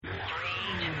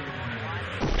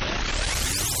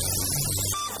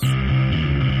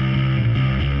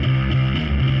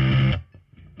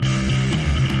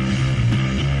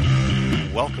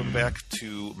back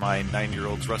to my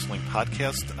 9-Year-Olds Wrestling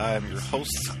Podcast. I'm your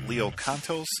host, Leo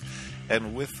Cantos,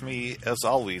 and with me, as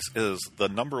always, is the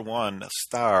number one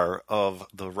star of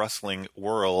the wrestling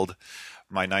world,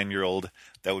 my 9-year-old.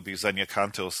 That would be Zenya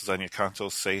Cantos. Zenya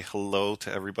Cantos, say hello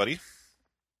to everybody.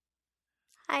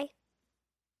 Hi.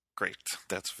 Great.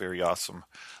 That's very awesome.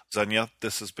 Zenya,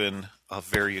 this has been a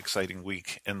very exciting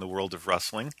week in the world of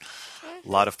wrestling. A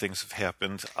lot of things have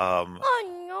happened. Oh,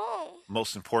 no.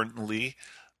 Most importantly,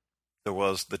 there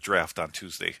was the draft on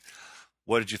Tuesday.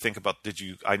 What did you think about?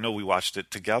 I know we watched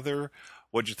it together.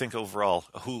 What did you think overall?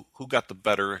 Who got the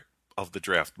better of the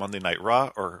draft? Monday Night Raw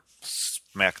or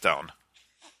SmackDown?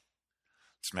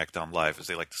 SmackDown Live, as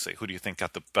they like to say. Who do you think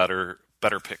got the better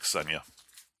picks, Zenya?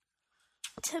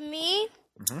 To me?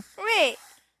 Mm-hmm. Wait.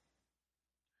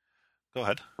 Go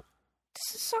ahead.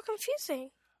 This is so confusing.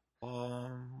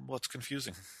 What's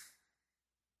confusing?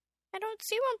 I don't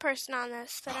see one person on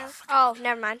this that Oh,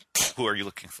 never mind. Who are you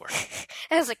looking for?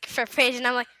 I was like, for Paige, and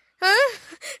I'm like, huh?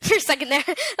 For a second there.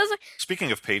 I was like...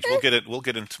 Speaking of Paige, we'll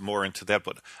get into that,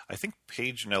 but I think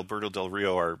Paige and Alberto Del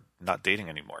Rio are not dating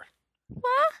anymore.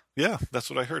 What? Yeah, that's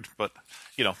what I heard, but,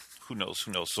 who knows?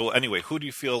 So anyway, who do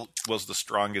you feel was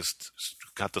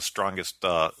got the strongest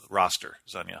roster,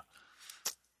 Zenya?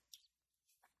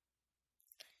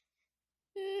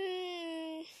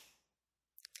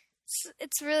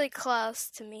 It's really close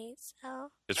to me,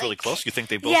 so... It's really close? You think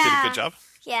they both did a good job?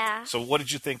 Yeah. So what did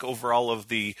you think overall of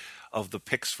the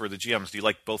picks for the GMs? Do you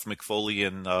like both McFoley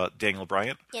and Daniel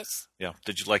Bryant? Yes. Yeah.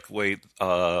 Did you like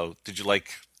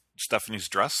Stephanie's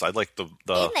dress? I liked I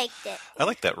liked it. I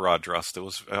liked that Raw dress.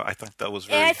 I think that was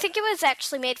very... And I think it was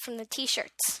actually made from the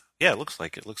T-shirts. Yeah, it looks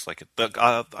like it.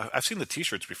 I've seen the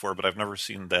T-shirts before, but I've never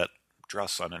seen that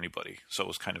dress on anybody. So it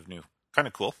was kind of new. Kind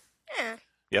of cool. Yeah.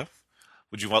 Yeah?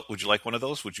 Would you like one of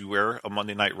those? Would you wear a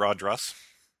Monday Night Raw dress?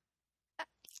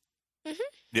 Mm-hmm.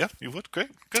 Yeah, you would? Great.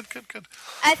 Good.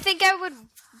 I think I would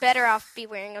better off be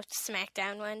wearing a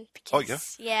SmackDown one.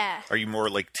 Because, yeah? Are you more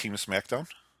like Team SmackDown?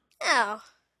 Oh.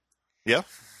 Yeah?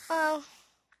 Well,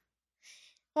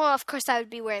 of course I would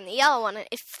be wearing the yellow one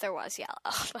if there was yellow.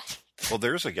 But well,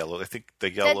 there is a yellow. I think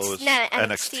the yellow is not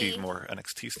NXT, more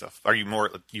NXT stuff. Are you more?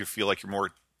 You feel like you're more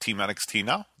Team NXT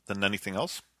now than anything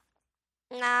else?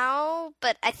 No,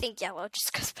 but I think yellow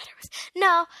just goes better with...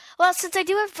 No, well, since I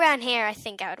do have brown hair, I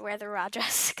think I would wear the Raw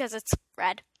dress because it's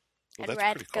red. Well, and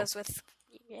red goes with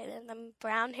the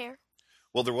brown hair.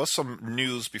 Well, there was some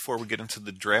news before we get into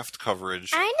the draft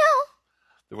coverage. I know.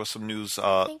 There was some news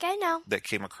I think I know. that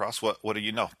came across. What do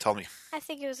you know? Tell me. I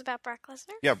think it was about Brock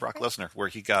Lesnar. Yeah, Brock Lesnar, where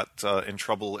he got in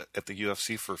trouble at the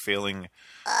UFC for failing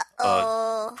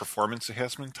performance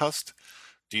enhancement test.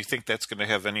 Do you think that's going to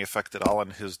have any effect at all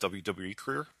on his WWE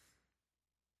career?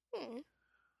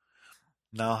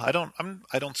 No, I don't.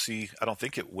 I don't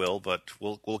think it will, but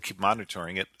we'll keep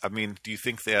monitoring it. I mean, do you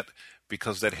think that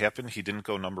because that happened, he didn't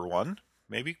go number one?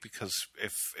 Maybe because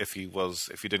if he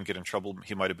didn't get in trouble,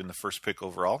 he might have been the first pick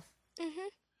overall. Mm-hmm.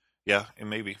 Yeah, and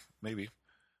maybe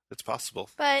it's possible.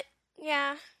 But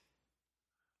yeah.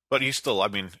 But he's still. I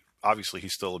mean, obviously,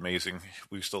 he's still amazing.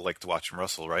 We still like to watch him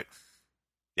wrestle, right?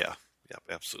 Yeah. Yep,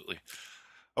 absolutely.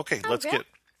 Okay, let's get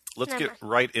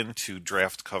right into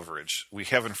draft coverage. We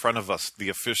have in front of us the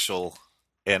official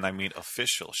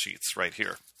sheets right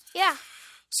here. Yeah.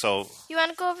 So you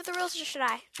want to go over the rules, or should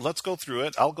I? Let's go through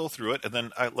it. I'll go through it, and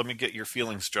then let me get your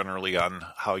feelings generally on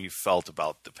how you felt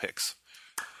about the picks.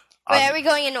 Wait, are we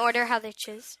going in order how they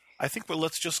choose? I think. Well,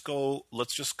 let's just go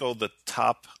the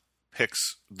top picks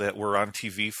that were on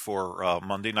TV for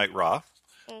Monday Night Raw.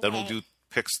 Okay. Then we'll do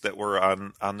picks that were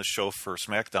on the show for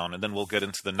SmackDown, and then we'll get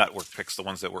into the network picks, the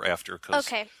ones that were after.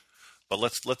 Okay. But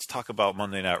let's talk about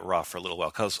Monday Night Raw for a little while,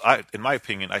 because in my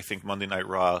opinion, I think Monday Night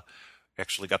Raw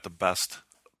actually got the best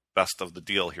of the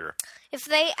deal here. If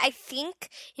they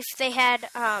had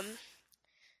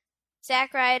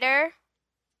Zack Ryder,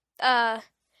 Eva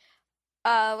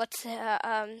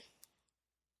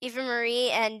Marie,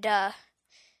 and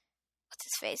what's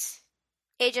his face?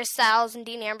 AJ Styles and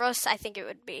Dean Ambrose, I think it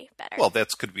would be better. Well, that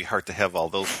could be hard to have all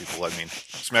those people. I mean,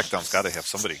 SmackDown's got to have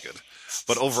somebody good.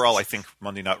 But overall, I think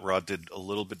Monday Night Raw did a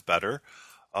little bit better.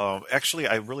 Actually,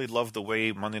 I really love the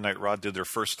way Monday Night Raw did their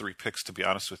first three picks, to be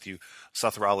honest with you.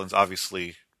 Seth Rollins,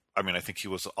 obviously, I mean, I think he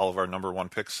was all of our number one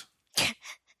picks.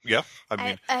 Yeah, I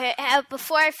mean...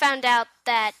 before I found out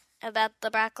about the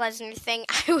Brock Lesnar thing,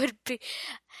 I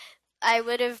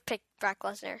would have picked Brock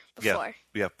Lesnar before.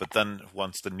 Yeah, but then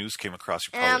once the news came across,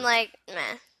 you probably... And I'm like,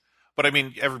 meh. But I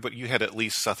mean, you had at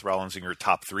least Seth Rollins in your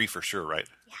top three for sure, right?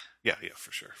 Yeah. Yeah,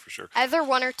 for sure. Either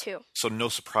one or two. So no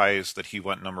surprise that he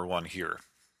went number one here.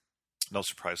 No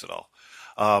surprise at all.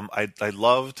 I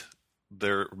loved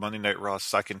their Monday Night Raw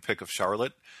second pick of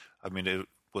Charlotte. I mean, it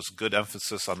was good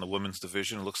emphasis on the women's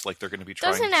division. It looks like they're going to be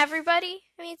trying. Doesn't everybody?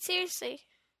 I mean, seriously.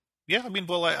 Yeah, I mean,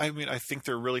 well, I mean, I think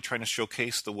they're really trying to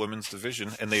showcase the women's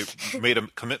division, and they made a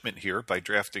commitment here by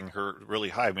drafting her really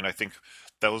high. I mean, I think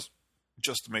that was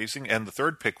just amazing. And the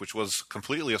third pick, which was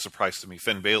completely a surprise to me,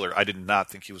 Finn Balor. I did not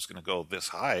think he was going to go this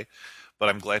high, but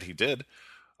I'm glad he did.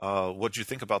 What did you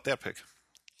think about that pick?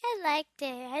 I liked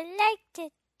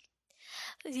it.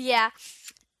 Yeah,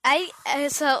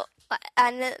 so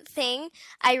on the thing,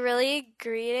 I really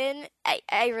agreed.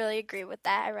 I really agree with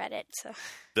that. I read it,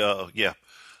 so. Yeah.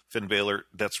 Finn Balor,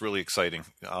 that's really exciting.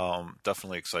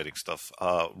 Definitely exciting stuff.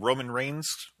 Roman Reigns,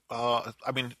 I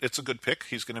mean, it's a good pick.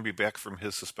 He's going to be back from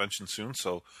his suspension soon,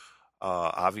 so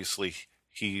obviously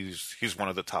he's one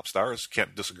of the top stars.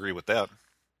 Can't disagree with that.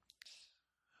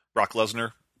 Brock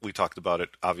Lesnar, we talked about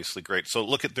it. Obviously great. So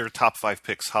look at their top 5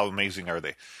 picks. How amazing are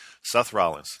they? Seth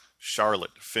Rollins,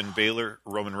 Charlotte, Finn Balor,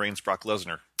 Roman Reigns, Brock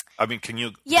Lesnar. I mean, can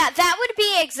you... Yeah, that would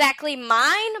be exactly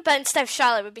mine, but instead of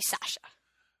Charlotte, it would be Sasha.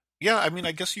 Yeah, I mean,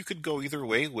 I guess you could go either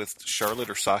way with Charlotte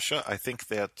or Sasha. I think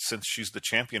that since she's the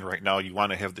champion right now, you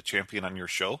want to have the champion on your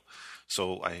show.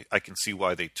 So I can see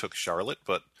why they took Charlotte,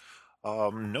 but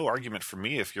no argument for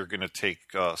me if you're going to take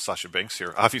Sasha Banks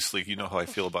here. Obviously, you know how I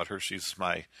feel about her. She's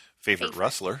my favorite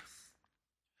wrestler.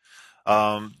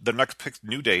 The next pick,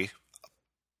 New Day,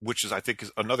 which I think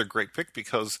is another great pick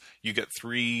because you get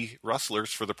 3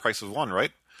 wrestlers for the price of 1,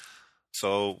 right?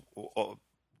 So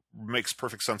makes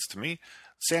perfect sense to me.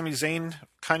 Sami Zayn,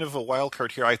 kind of a wild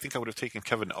card here. I think I would have taken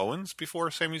Kevin Owens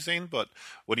before Sami Zayn, but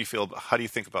what do you feel? How do you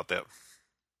think about that?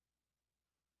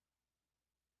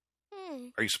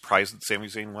 Are you surprised that Sami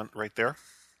Zayn went right there?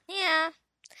 Yeah,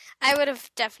 I would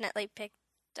have definitely picked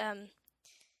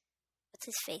what's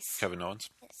his face? Kevin Owens.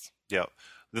 Yes. Yeah.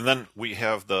 And then we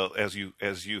have as you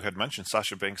had mentioned,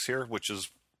 Sasha Banks here, which is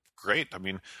great. I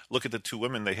mean, look at the 2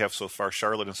 women they have so far,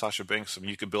 Charlotte and Sasha Banks. I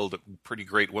mean, you could build a pretty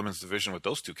great women's division with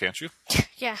those 2, can't you?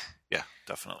 Yeah. Yeah,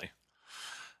 definitely.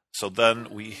 So then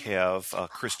we have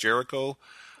Chris Jericho,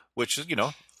 which is,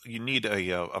 you need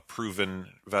a proven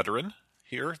veteran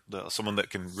here, someone that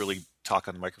can really talk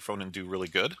on the microphone and do really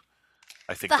good.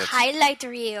 I think that's highlight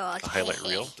reel. The highlight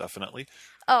reel, definitely.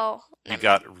 Oh. You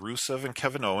got Rusev and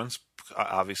Kevin Owens,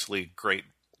 obviously great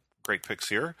picks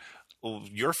here. Well,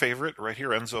 your favorite right here,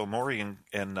 Enzo Amore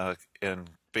and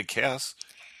Big Cass.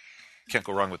 Can't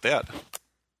go wrong with that.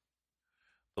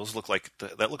 Those look like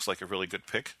that looks like a really good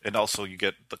pick, and also you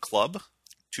get the club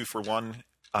 2 for 1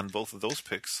 on both of those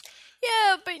picks.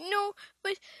 Yeah,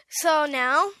 but so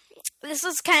now this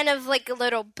is kind of like a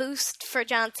little boost for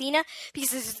John Cena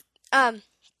because and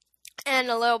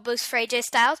a little boost for AJ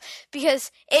Styles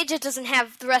because AJ doesn't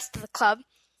have the rest of the club,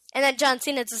 and then John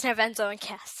Cena doesn't have Enzo and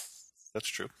Cass. That's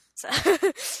true. So.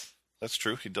 That's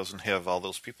true. He doesn't have all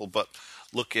those people, but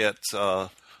look at the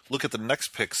next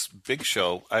picks. Big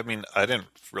Show. I mean, I didn't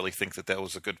really think that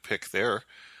was a good pick there.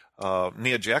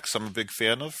 Nia Jax, I'm a big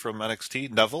fan of from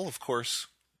NXT. Neville, of course,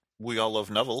 we all love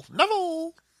Neville.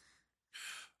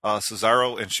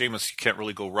 Cesaro and Sheamus, you can't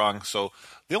really go wrong. So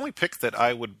the only pick that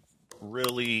I would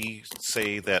really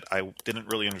say that I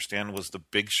didn't really understand was the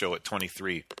Big Show at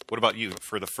 23. What about you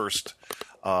for the first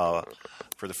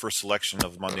selection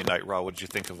of Monday Night Raw? What did you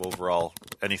think of overall?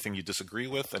 Anything you disagree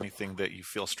with? Anything that you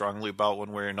feel strongly about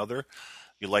one way or another?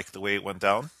 You like the way it went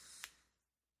down?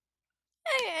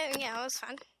 Yeah, it was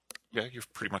fun. Yeah, you're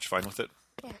pretty much fine with it?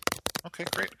 Yeah. Okay,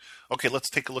 great. Okay,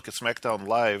 let's take a look at SmackDown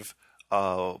Live,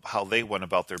 how they went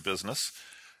about their business.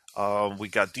 We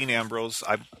got Dean Ambrose.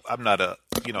 I'm not a,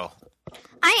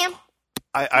 I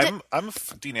am. I'm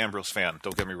a Dean Ambrose fan.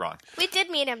 Don't get me wrong. We did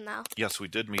meet him though. Yes, we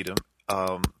did meet him.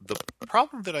 The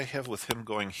problem that I have with him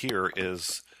going here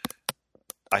is,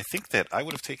 I think that I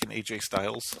would have taken AJ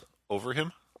Styles over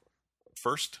him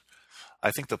first.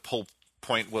 I think the whole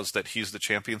point was that he's the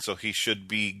champion, so he should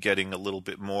be getting a little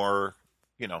bit more,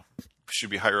 should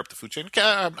be higher up the food chain.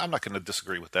 I'm not going to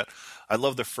disagree with that. I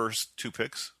love the first 2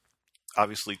 picks.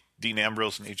 Obviously, Dean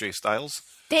Ambrose and AJ Styles.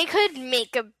 They could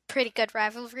make a pretty good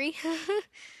rivalry.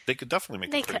 They could definitely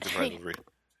make a pretty good rivalry.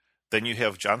 Then you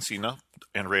have John Cena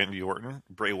and Randy Orton,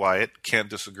 Bray Wyatt. Can't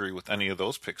disagree with any of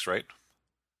those picks, right?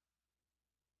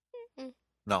 Mm-mm.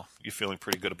 No, you're feeling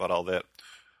pretty good about all that.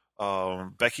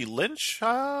 Becky Lynch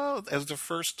as the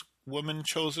first woman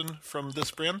chosen from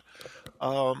this brand.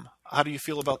 How do you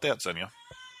feel about that, Zenya?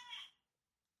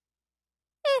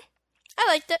 I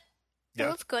liked it. Yeah.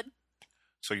 It was good.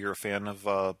 So you're a fan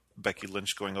of Becky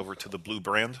Lynch going over to the blue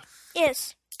brand?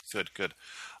 Yes. Good.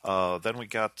 Then we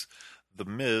got The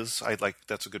Miz.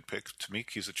 That's a good pick to me.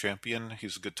 He's a champion.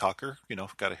 He's a good talker.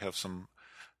 Got to have some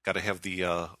Got to have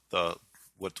the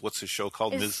what's his show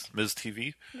called? Ms.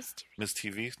 TV. Mr. Ms.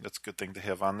 TV. That's a good thing to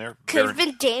have on there. Could have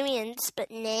been Damien's,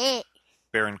 but nah.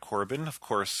 Baron Corbin, of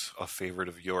course, a favorite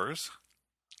of yours.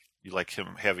 You like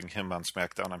having him on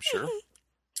SmackDown, I'm sure.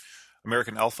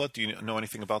 American Alpha, do you know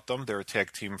anything about them? They're a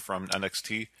tag team from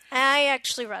NXT. I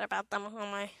actually read about them on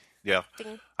my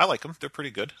thing. I like them. They're pretty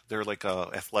good. They're like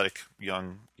a athletic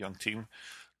young team.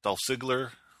 Dolph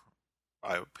Ziggler,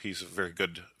 he's a very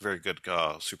good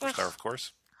superstar, of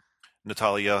course.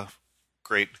 Natalia,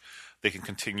 great. They can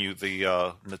continue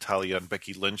the Natalia and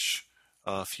Becky Lynch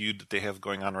feud that they have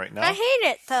going on right now. I hate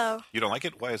it, though. You don't like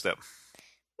it? Why is that?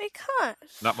 Because.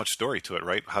 Not much story to it,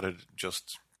 right? How did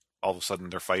just all of a sudden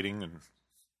they're fighting and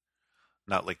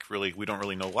not like really, we don't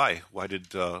really know why. Why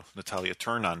did Natalia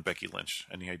turn on Becky Lynch?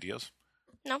 Any ideas?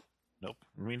 No. Nope,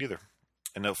 me neither.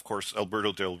 And of course,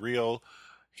 Alberto Del Rio,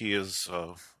 he's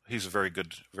a very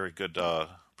good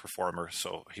performer,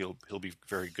 so he'll be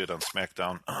very good on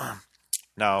SmackDown.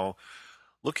 Now,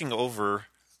 looking at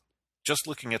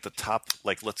the top,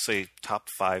 like let's say top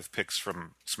 5 picks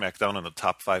from SmackDown and the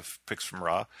top 5 picks from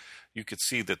Raw, you could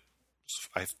see that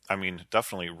I mean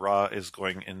definitely Raw is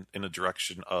going in a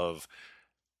direction of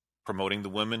promoting the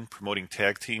women, promoting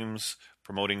tag teams,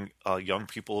 promoting young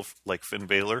people like Finn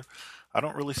Balor. I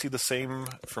don't really see the same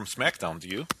from SmackDown. Do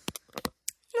you?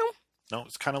 No,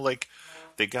 it's kind of like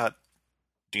they got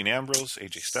Dean Ambrose,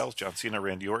 AJ Styles, John Cena,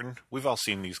 Randy Orton. We've all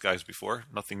seen these guys before.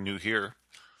 Nothing new here.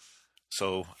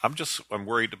 So I'm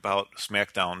worried about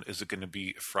SmackDown. Is it going to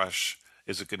be fresh?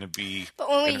 Is it going to be? But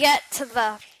when we get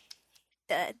to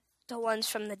the ones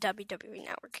from the WWE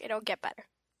Network, it'll get better.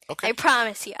 Okay. I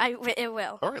promise you, it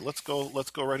will. All right, let's go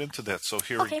right into that. So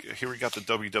here we got the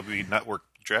WWE Network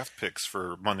draft picks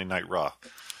for Monday Night Raw.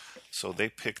 So they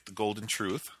picked the Golden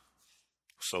Truth.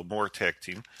 So more tag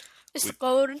team. It's the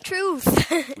Golden Truth.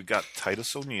 We got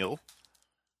Titus O'Neil.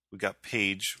 We got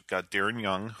Paige. We got Darren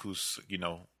Young, who's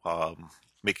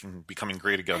becoming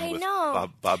great again with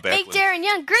Bob Backlund. Make Darren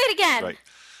Young great again. Right.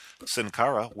 Sin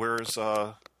Cara. Where's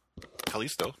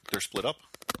Kalisto? They're split up.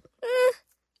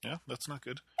 Yeah, that's not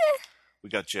good. We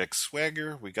got Jack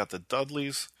Swagger. We got the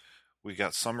Dudleys. We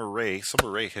got Summer Rae.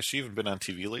 Summer Rae, has she even been on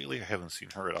TV lately? I haven't seen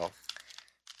her at all.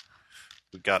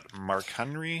 We got Mark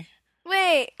Henry.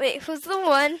 Wait, who's the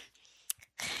one?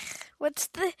 What's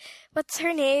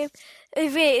her name?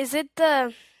 Wait, is it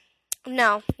the...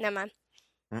 No, never mind.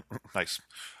 Nice.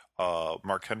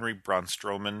 Mark Henry, Braun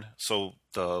Strowman. So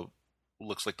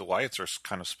looks like the Wyatts are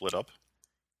kind of split up.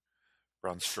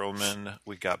 Braun Strowman.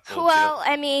 We got... Well,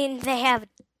 I mean, they have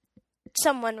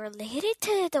someone related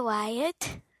to the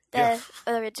Wyatt. The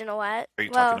original Wyatt. Are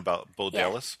you talking about Bo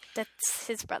Dallas? That's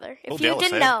his brother. Bo if you Dallas,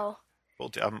 didn't know.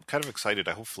 I'm kind of excited.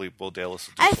 Hopefully Bo Dallas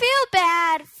will do I feel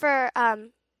bad for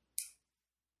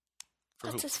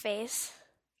what's who? his face?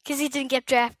 Because he didn't get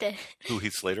drafted. Who,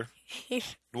 Heath Slater?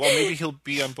 Well, maybe he'll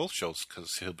be on both shows because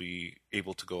he'll be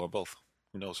able to go on both.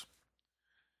 Who knows?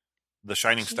 The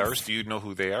Shining Stars, do you know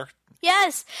who they are?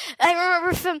 Yes, I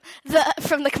remember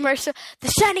from the commercial,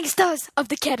 the Shining Stars of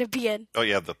the Caribbean. Oh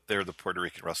yeah, they're the Puerto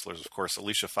Rican wrestlers, of course.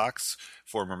 Alicia Fox,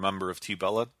 former member of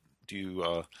T-Bella. Do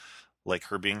you like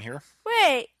her being here?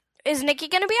 Wait, is Nikki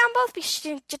going to be on both? Because she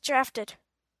didn't get drafted.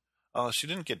 She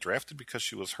didn't get drafted because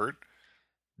she was hurt.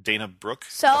 Dana Brooke,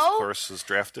 of course, is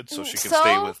drafted, so she can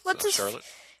stay with Charlotte.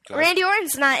 Randy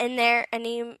Orton's not in there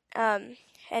anymore.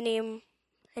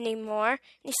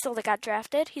 He still got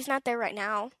drafted. He's not there right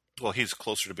now. Well, he's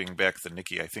closer to being back than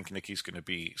Nikki. I think Nikki's going to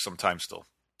be some time still.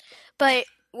 But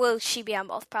will she be on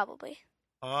both? Probably.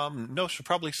 No, she'll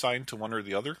probably sign to one or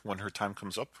the other when her time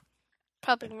comes up.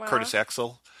 Probably more. Curtis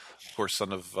Axel, of course,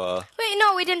 son of... Wait,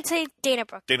 no, we didn't say Dana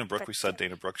Brooke. Dana Brooke, we said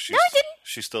Dana Brooke. No, I didn't.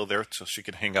 She's still there, so she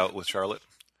can hang out with Charlotte.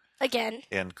 Again.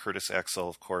 And Curtis Axel,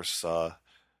 of course, the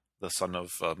son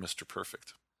of Mr.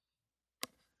 Perfect.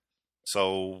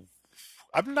 So,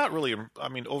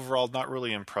 overall, not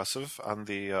really impressive on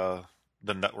the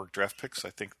network draft picks.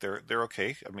 I think they're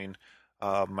okay. I mean,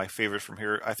 my favorite from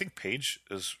here, I think Paige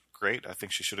is great. I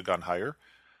think she should have gone higher.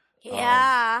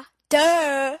 Yeah.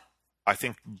 Duh. I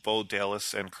think Bo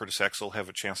Dallas and Curtis Axel have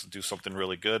a chance to do something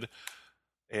really good.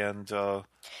 And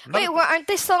wait, aren't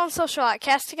they still on Social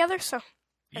Outcast together? So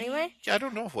anyway, yeah, I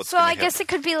don't know what's. So I guess it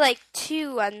could be like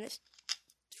 2 on this.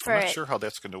 I'm not sure how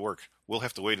that's going to work. We'll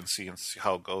have to wait and see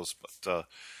how it goes. But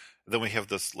then we have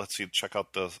this. Let's see. Check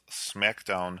out the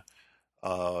SmackDown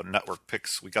network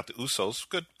picks. We got the Usos.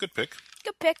 Good pick.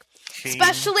 Good pick. Kane.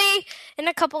 Especially in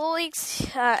a couple of weeks.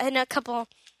 In a couple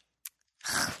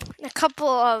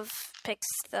of picks,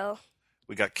 though.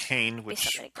 We got Kane, which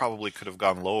probably could have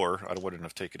gone lower. I wouldn't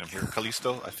have taken him here.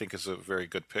 Kalisto, I think, is a very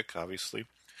good pick, obviously.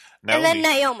 And then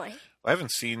Naomi. I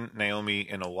haven't seen Naomi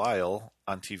in a while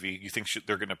on TV. You think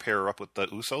they're going to pair her up with the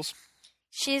Usos?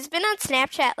 She's been on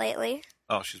Snapchat lately.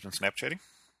 Oh, she's been Snapchatting?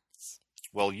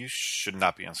 Well, you should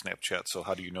not be on Snapchat, so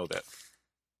how do you know that?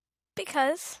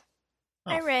 Because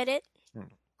I read it.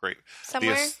 Great.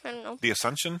 Somewhere, I don't know. The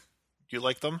Ascension, do you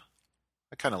like them?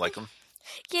 I kind of like them.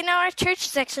 You know, our church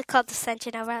is actually called the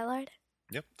Ascension of Our Lord.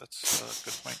 Yep, that's a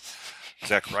good point.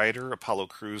 Zack Ryder, Apollo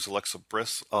Crews, Alexa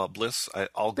Bliss.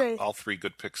 All three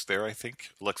good picks there, I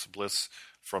think. Alexa Bliss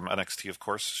from NXT, of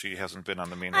course. She hasn't been on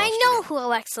the main roster. I know who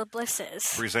Alexa Bliss is.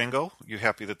 Breezango, you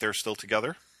happy that they're still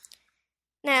together?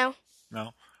 No.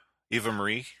 No. Eva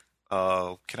Marie.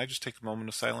 Can I just take a moment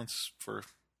of silence for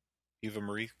Eva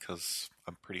Marie? Because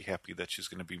I'm pretty happy that she's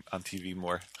going to be on TV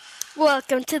more.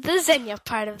 Welcome to the Zenya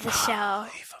part of the show.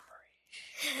 Eva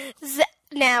Marie.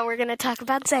 Now we're going to talk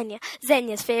about Zenya.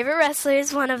 Zenya's favorite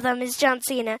wrestlers, one of them is John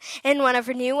Cena, and one of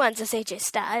her new ones is AJ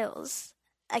Styles.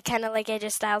 I kind of like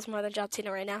AJ Styles more than John Cena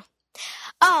right now.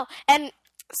 Oh, and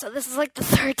so this is like the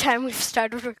third time we've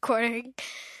started recording.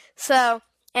 So,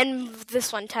 and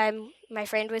this one time, my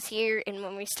friend was here, and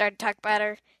when we started talking about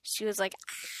her, she was like...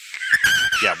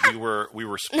 Yeah, we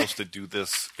were supposed to do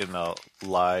this in a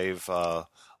live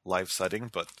setting,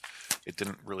 but it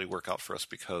didn't really work out for us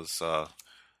because...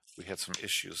 we had some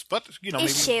issues, but maybe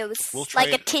we'll try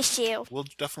like a tissue. We'll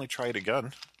definitely try it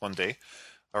again one day.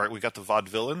 All right, we got the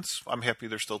Vaudevillains. I'm happy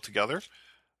they're still together.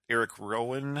 Eric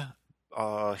Rowan,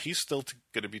 he's still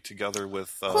going to be together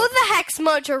with. Who the heck's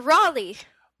Mojo Rawley?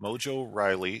 Mojo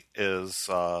Riley is.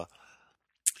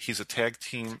 He's a tag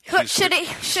team. Shouldn't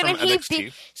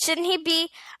he be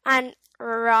on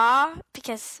Raw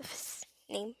because of his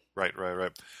name? Right.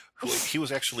 He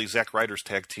was actually Zack Ryder's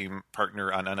tag team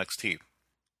partner on NXT.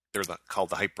 They're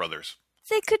called the Hype Brothers.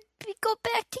 They could go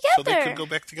back together. So they could go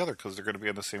back together because they're going to be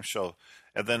on the same show.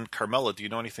 And then Carmella, do you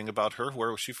know anything about her?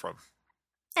 Where was she from?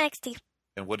 NXT.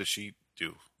 And what does she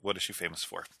do? What is she famous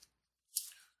for?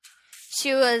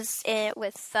 She was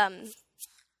with Enzo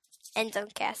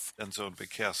and Cass. Enzo and Big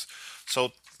Cass.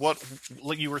 So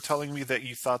you were telling me that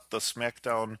you thought the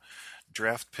SmackDown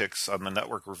draft picks on the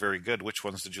network were very good. Which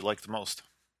ones did you like the most?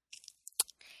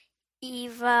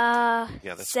 Eva,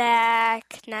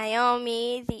 Zach,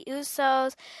 Naomi, the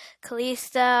Usos,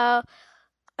 Kalisto,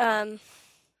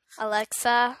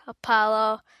 Alexa,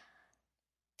 Apollo,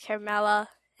 Carmella,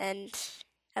 and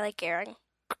I like Aaron.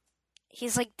 He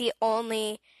was the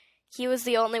only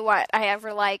one I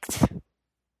ever liked.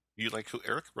 You like who?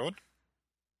 Eric Rowan?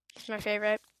 He's my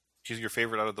favorite. He's your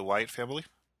favorite out of the Wyatt family?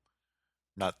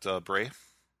 Not Bray?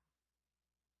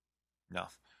 No.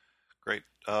 Great.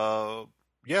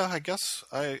 Yeah, I guess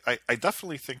I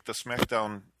definitely think the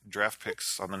SmackDown draft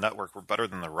picks on the network were better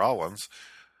than the Raw ones.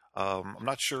 I'm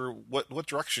not sure what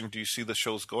direction do you see the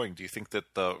shows going? Do you think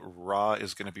that the Raw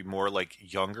is going to be more like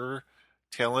younger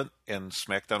talent and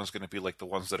SmackDown is going to be like the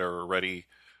ones that are already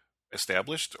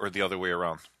established, or the other way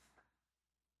around?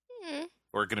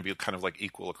 Or going to be kind of like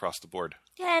equal across the board?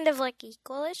 Kind of like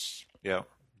equalish. Yeah.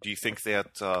 Do you think that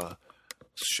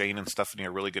Shane and Stephanie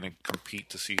are really going to compete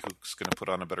to see who's going to put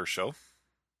on a better show?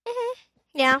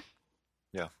 Yeah.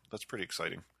 Yeah, that's pretty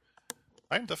exciting.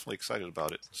 I'm definitely excited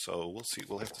about it. So we'll see.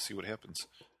 We'll have to see what happens.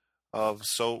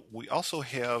 So we also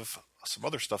have some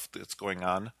other stuff that's going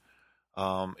on.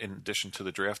 In addition to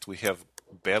the draft, we have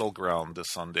Battleground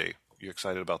this Sunday. You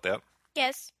excited about that?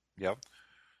 Yes. Yeah.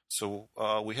 So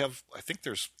we have, I think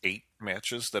there's 8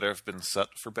 matches that have been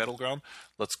set for Battleground.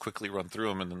 Let's quickly run through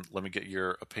them, and then let me get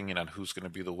your opinion on who's going to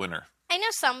be the winner. I know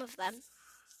some of them.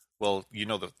 Well,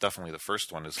 definitely the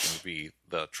first one is going to be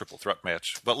the triple threat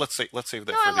match. But let's save that for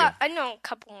the end. I know a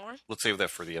couple more. Let's save that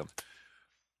for the end.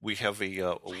 We have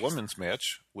a women's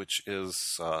match, which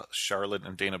is Charlotte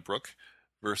and Dana Brooke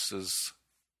versus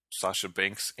Sasha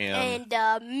Banks and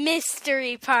a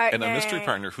mystery partner. And a mystery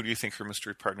partner. Who do you think her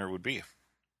mystery partner would be?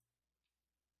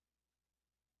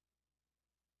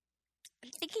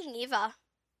 I'm thinking Eva.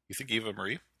 You think Eva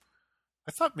Marie?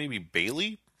 I thought maybe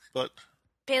Bailey, but...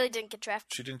 Bailey didn't get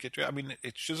drafted. She didn't get drafted. I mean,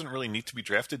 she doesn't really need to be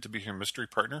drafted to be her mystery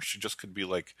partner. She just could be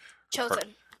like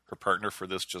chosen. Her partner for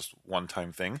this just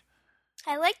one-time thing.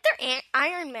 I like their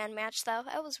Iron Man match, though.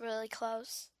 That was really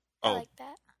close. I like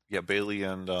that. Yeah, Bailey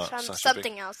and Sasha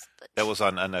something Banks. Else. But... That was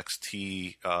on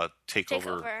NXT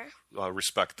Takeover.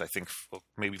 Respect, I think,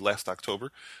 maybe last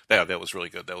October. Yeah, that was really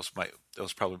good. That was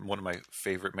probably one of my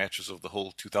favorite matches of the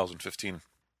whole 2015.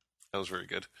 That was very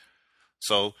good.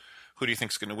 So, who do you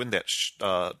think is going to win that?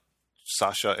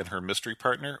 Sasha and her mystery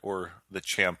partner, or the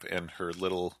champ and her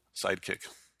little sidekick?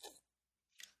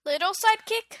 Little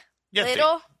sidekick? Yeah,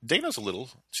 little. Dana's a little.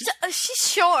 She's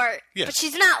short, but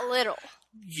she's not little.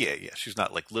 Yeah, she's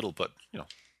not like little, but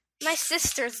My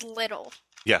sister's little.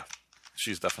 yeah,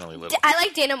 she's definitely little. I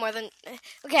like Dana more than.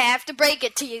 Okay, I have to break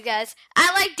it to you guys.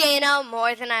 I like Dana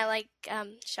more than I like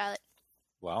Charlotte.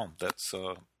 Wow, that's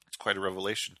quite a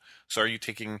revelation. So, are you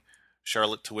taking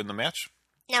Charlotte to win the match?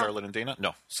 No. Charlotte and Dana?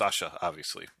 No, Sasha,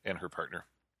 obviously, and her partner.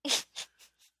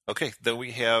 Okay, then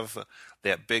we have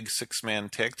that big 6-man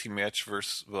tag team match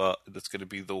versus that's going to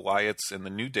be the Wyatts and the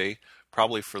New Day,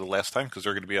 probably for the last time because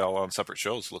they're going to be all on separate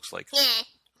shows. Looks like. Yeah.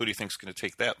 Who do you think's going to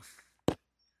take that?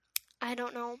 I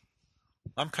don't know.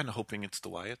 I'm kind of hoping it's the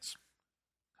Wyatts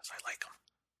because I like them,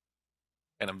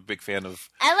 and I'm a big fan of.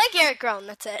 I like Eric Rowan.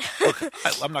 That's it. Okay,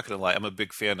 I'm not going to lie. I'm a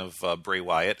big fan of Bray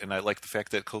Wyatt, and I like the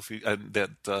fact that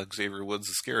Xavier Woods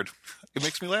is scared. It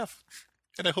makes me laugh,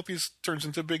 and I hope he turns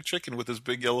into a big chicken with his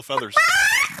big yellow feathers.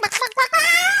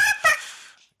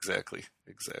 Exactly.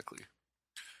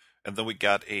 And then we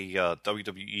got a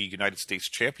WWE United States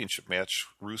Championship match: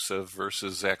 Rusev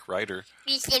versus Zack Ryder.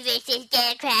 Rusev versus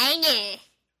Zack Ryder.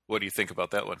 What do you think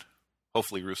about that one?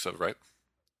 Hopefully Rusev, right?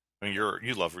 I mean,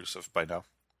 you love Rusev by now.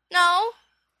 No.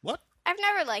 What? I've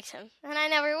never liked him, and I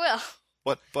never will.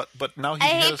 But now he I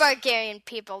hate Bulgarian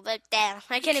people. Damn,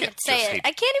 I can't even say it.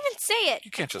 I can't even say it.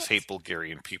 You can't just hate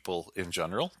Bulgarian people in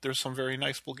general. There's some very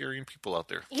nice Bulgarian people out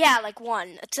there. Yeah, like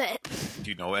one. That's it.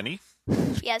 Do you know any?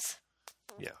 Yes.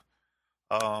 Yeah.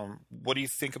 What do you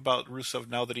think about Rusev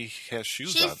now that he has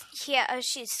shoes on? Yeah,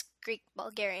 she's Greek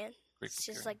Bulgarian.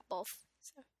 She's like both.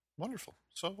 So. Wonderful.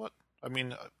 So what? I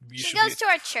mean, she goes to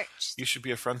our church. You should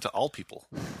be a friend to all people.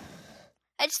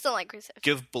 I just don't like Rusev.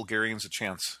 Give Bulgarians a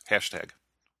chance. #.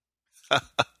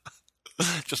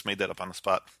 Just made that up on the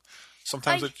spot.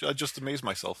 Sometimes I just amaze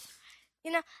myself.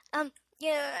 I'm kind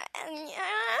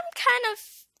of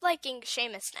liking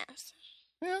Sheamus now.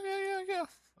 Yeah.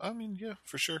 I mean, yeah,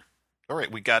 for sure. All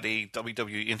right, we got a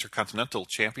WWE Intercontinental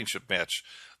Championship match.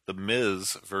 The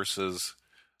Miz versus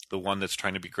the one that's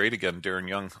trying to be great again, Darren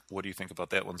Young. What do you think about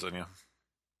that one, Zenya?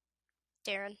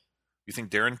 Darren. You think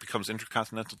Darren becomes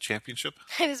Intercontinental Championship?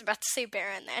 I was about to say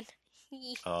Baron then.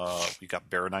 You got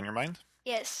Baron on your mind?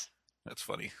 Yes. That's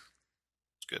funny.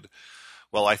 It's good.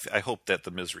 Well, I hope that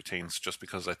The Miz retains just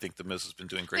because I think The Miz has been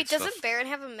doing great stuff. Wait, doesn't Baron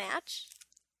have a match?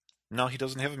 No, he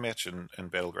doesn't have a match in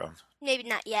Battleground. Maybe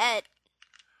not yet.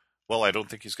 Well, I don't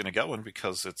think he's going to get one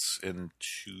because it's in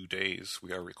 2 days.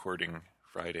 We are recording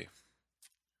Friday.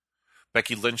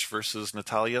 Becky Lynch versus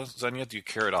Natalya. Zenya, do you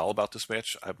care at all about this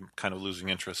match? I'm kind of losing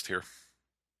interest here.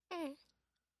 Do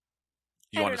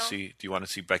you want to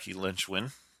see Becky Lynch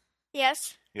win?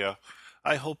 Yes. Yeah.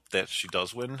 I hope that she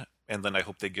does win, and then I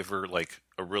hope they give her like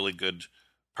a really good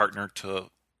partner to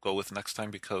go with next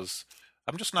time because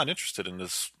I'm just not interested in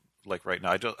this like right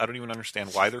now. I don't even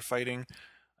understand why they're fighting.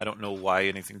 I don't know why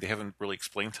anything. They haven't really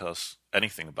explained to us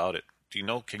anything about it. Do you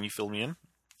know? Can you fill me in?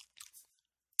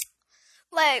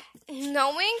 Like,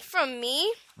 knowing from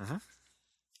me,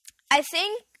 I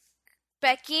think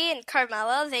Becky and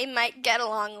Carmella, they might get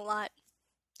along a lot.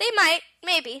 They might,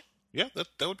 maybe. Yeah,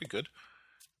 that would be good.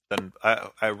 Then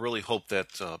I really hope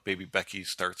that baby Becky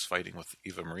starts fighting with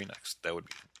Eva Marie next. That would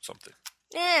be something.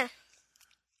 Yeah.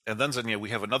 And then, Zenya, we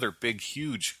have another big,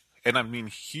 huge, and I mean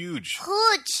huge,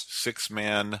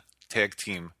 6-man tag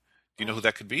team. Do you know who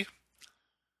that could be?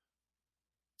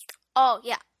 Oh,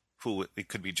 yeah. Who it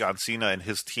could be John Cena and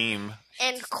his team.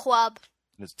 And Club.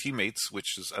 And his teammates,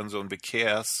 which is Enzo and Big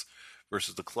Cass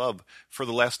versus the Club for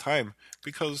the last time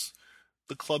because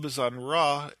the Club is on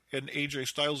Raw and AJ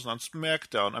Styles is on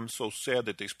SmackDown. I'm so sad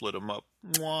that they split them up.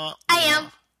 Mwah, mwah. I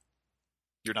am.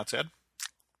 You're not sad?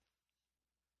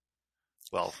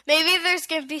 Well, maybe there's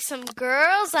going to be some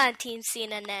girls on Team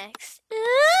Cena next.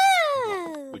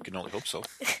 Well, we can only hope so.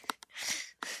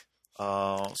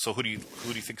 So who do you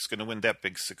think is going to win that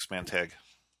big 6-man tag?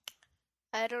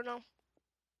 I don't know.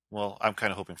 Well, I'm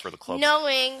kind of hoping for the Club.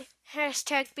 Knowing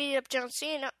 # beat up John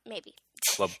Cena, maybe.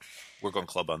 Club. We're going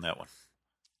Club on that one.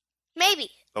 Maybe.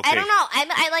 Okay. I don't know.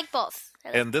 I like both.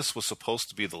 And this was supposed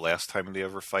to be the last time they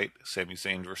ever fight, Sami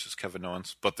Zayn versus Kevin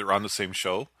Owens, but they're on the same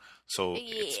show, so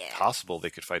it's possible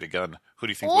they could fight again. Who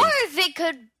do you think? Or they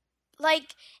could,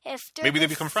 like, if maybe they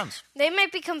become friends. They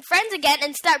might become friends again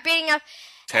and start beating up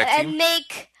and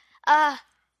make #.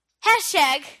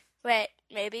 Wait,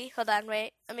 maybe. Hold on.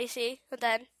 Wait. Let me see. Hold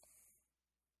on.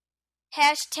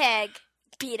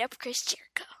 # beat up Chris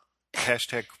Jericho.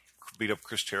 # beat up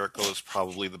Chris Jericho is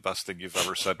probably the best thing you've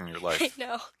ever said in your life. I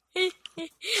know.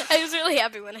 I was really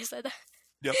happy when I said that.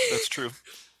 Yep, that's true.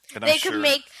 And they could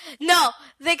make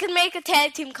a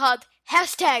tag team called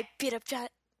 # beat up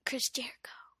Chris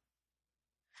Jericho.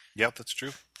 Yep, that's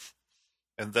true.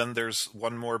 And then there's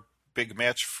one more big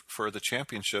match for the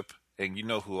championship, and you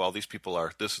know who all these people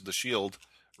are. This is the Shield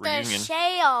The reunion.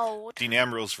 Shield. Dean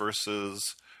Ambrose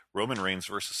versus Roman Reigns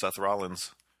versus Seth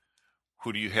Rollins.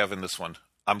 Who do you have in this one?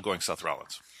 I'm going Seth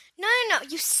Rollins. No.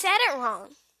 You said it wrong.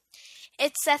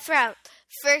 It's Seth Rollins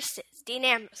versus Dean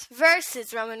Ambrose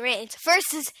versus Roman Reigns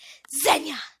versus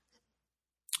Zenya.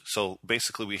 So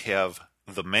basically we have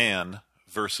the man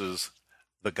versus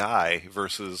the guy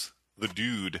versus the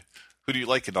dude. Who do you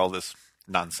like in all this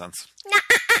nonsense?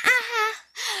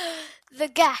 The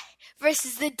guy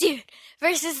versus the dude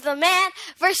versus the man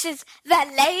versus the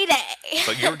lady.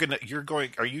 So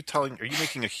are you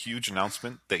making a huge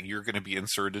announcement that you're going to be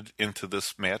inserted into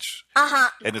this match? Uh-huh.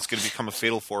 And it's going to become a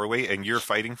fatal four-way and you're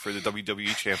fighting for the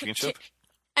WWE Championship?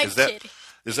 I'm kidding.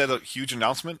 Is that a huge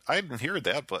announcement? I didn't hear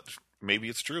that, but maybe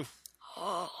it's true.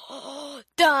 Dun,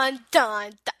 dun,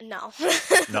 dun. No.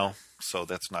 No, so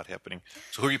that's not happening.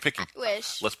 So who are you picking?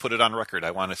 Wish. Let's put it on record.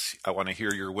 I want to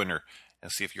hear your winner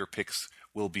and see if your picks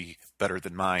will be better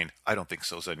than mine. I don't think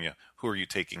so, Zenya. Who are you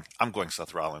taking? I'm going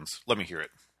Seth Rollins. Let me hear it.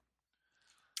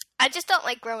 I just don't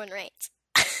like Roman Reigns.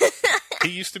 He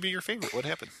used to be your favorite. What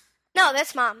happened? No,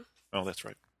 that's Mom. Oh, that's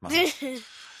right.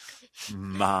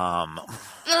 Mom.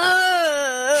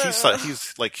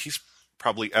 He's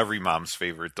probably every mom's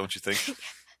favorite, don't you think?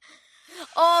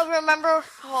 Remember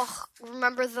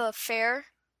the fair?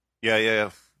 Yeah.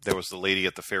 There was the lady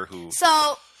at the fair who...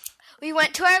 So, we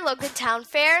went to our local town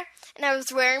fair, and I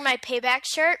was wearing my Payback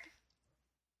shirt.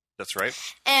 That's right.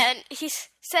 And he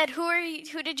said,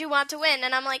 who did you want to win?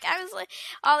 And I'm like, I was like,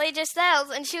 all AJ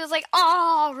Styles. And she was like,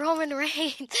 oh, Roman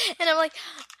Reigns. And I'm like...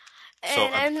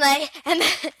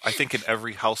 I think in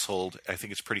every household, I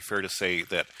think it's pretty fair to say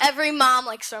that every mom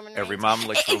likes Roman Reigns. Every mom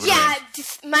likes Roman Reigns. Yeah,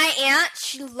 my aunt,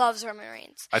 she loves Roman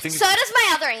Reigns. So does my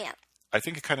other aunt. I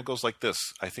think it kind of goes like this.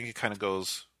 I think it kind of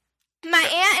goes... My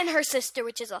aunt and her sister,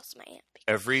 which is also my aunt.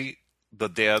 The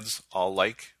dads all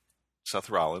like Seth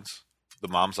Rollins, the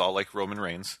moms all like Roman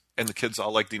Reigns, and the kids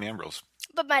all like Dean Ambrose.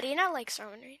 But Marina likes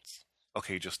Roman Reigns.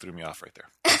 Okay, you just threw me off right there.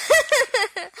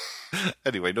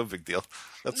 Anyway, no big deal.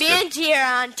 That's Me good. and G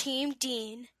are on Team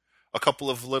Dean. A couple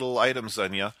of little items,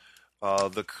 Zenya.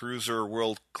 The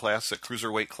Cruiserweight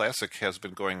Classic has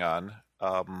been going on.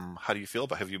 How do you feel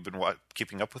about it? Have you been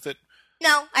keeping up with it?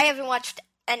 No, I haven't watched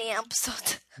any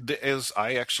episode. As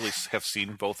I actually have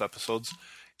seen both episodes,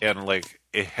 and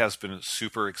it has been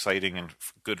super exciting and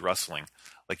good wrestling.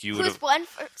 Who's won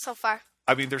so far?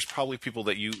 I mean, there's probably people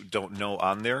that you don't know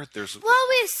on there. We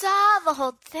saw the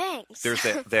whole thing. There's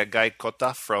that guy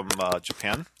Kota from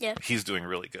Japan. Yeah. He's doing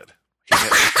really good.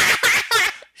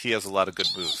 He has a lot of good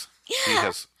moves.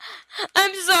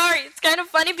 I'm sorry. It's kind of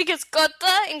funny because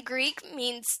Kota in Greek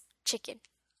means chicken.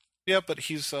 Yeah, but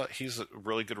he's a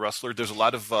really good wrestler. There's a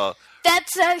lot of...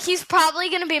 he's probably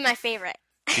going to be my favorite.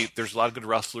 There's a lot of good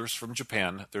wrestlers from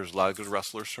Japan. There's a lot of good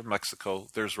wrestlers from Mexico.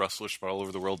 There's wrestlers from all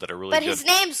over the world that are really good. But his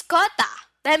name's Kota.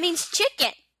 That means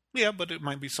chicken. Yeah, but it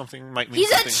might be something...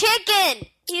 He's a chicken!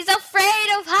 He's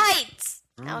afraid of heights!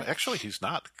 Actually, he's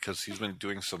not, because he's been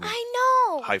doing some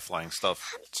high-flying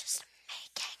stuff. I'm just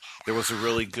making it There was a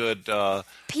really good...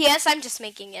 P.S. I'm just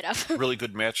making it up. really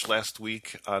good match last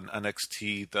week on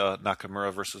NXT, the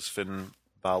Nakamura versus Finn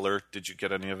Balor. Did you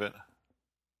get any of it?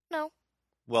 No.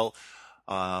 Well...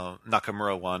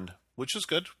 Nakamura won, which is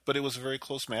good, but it was a very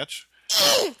close match.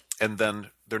 And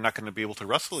then they're not going to be able to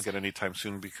wrestle again anytime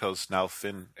soon because now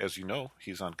Finn, as you know,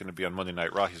 he's not going to be on Monday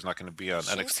Night Raw. He's not going to be on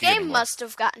NXT anymore. must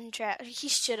have gotten drafted. He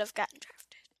should have gotten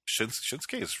drafted.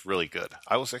 Shinsuke is really good.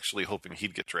 I was actually hoping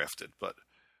he'd get drafted, but...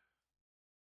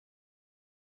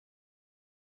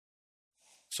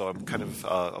 So I'm kind of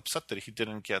upset that he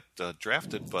didn't get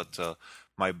drafted, but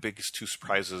my biggest two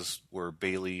surprises were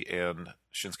Bayley and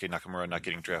Shinsuke Nakamura not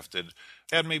getting drafted,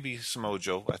 and maybe Samoa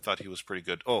Joe. I thought he was pretty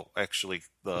good. Oh, actually,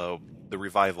 the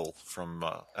Revival from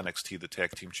NXT, the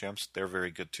Tag Team Champs, they're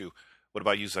very good too. What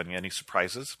about you, Zenya? Any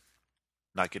surprises?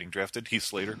 Not getting drafted? Heath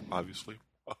Slater, obviously.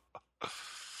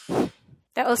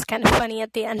 That was kind of funny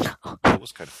at the end. That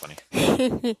was kind of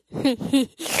funny.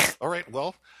 All right,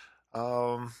 well...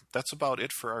 that's about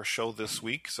it for our show this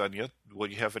week. Zenya, will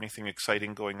you have anything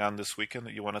exciting going on this weekend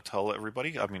that you want to tell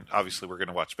everybody? I mean, obviously we're going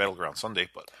to watch Battleground Sunday,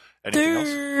 but anything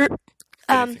else?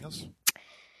 Anything else?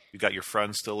 You got your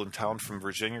friends still in town from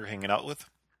Virginia you're hanging out with?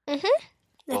 Mm-hmm.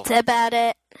 That's about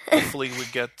it. Hopefully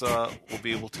we'll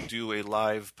be able to do a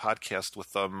live podcast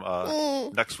with them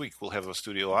next week. We'll have a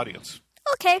studio audience.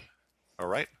 Okay. All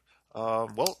right.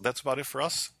 Well, that's about it for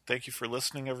us. Thank you for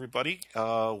listening, everybody.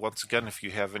 Once again, if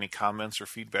you have any comments or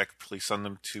feedback, please send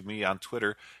them to me on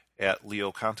Twitter at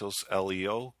Leo Contos,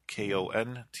 LeoKontos.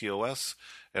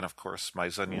 And, of course, my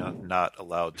Zenya not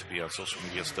allowed to be on social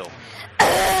media still.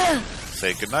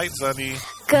 Say goodnight, Zenny.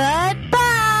 Goodbye.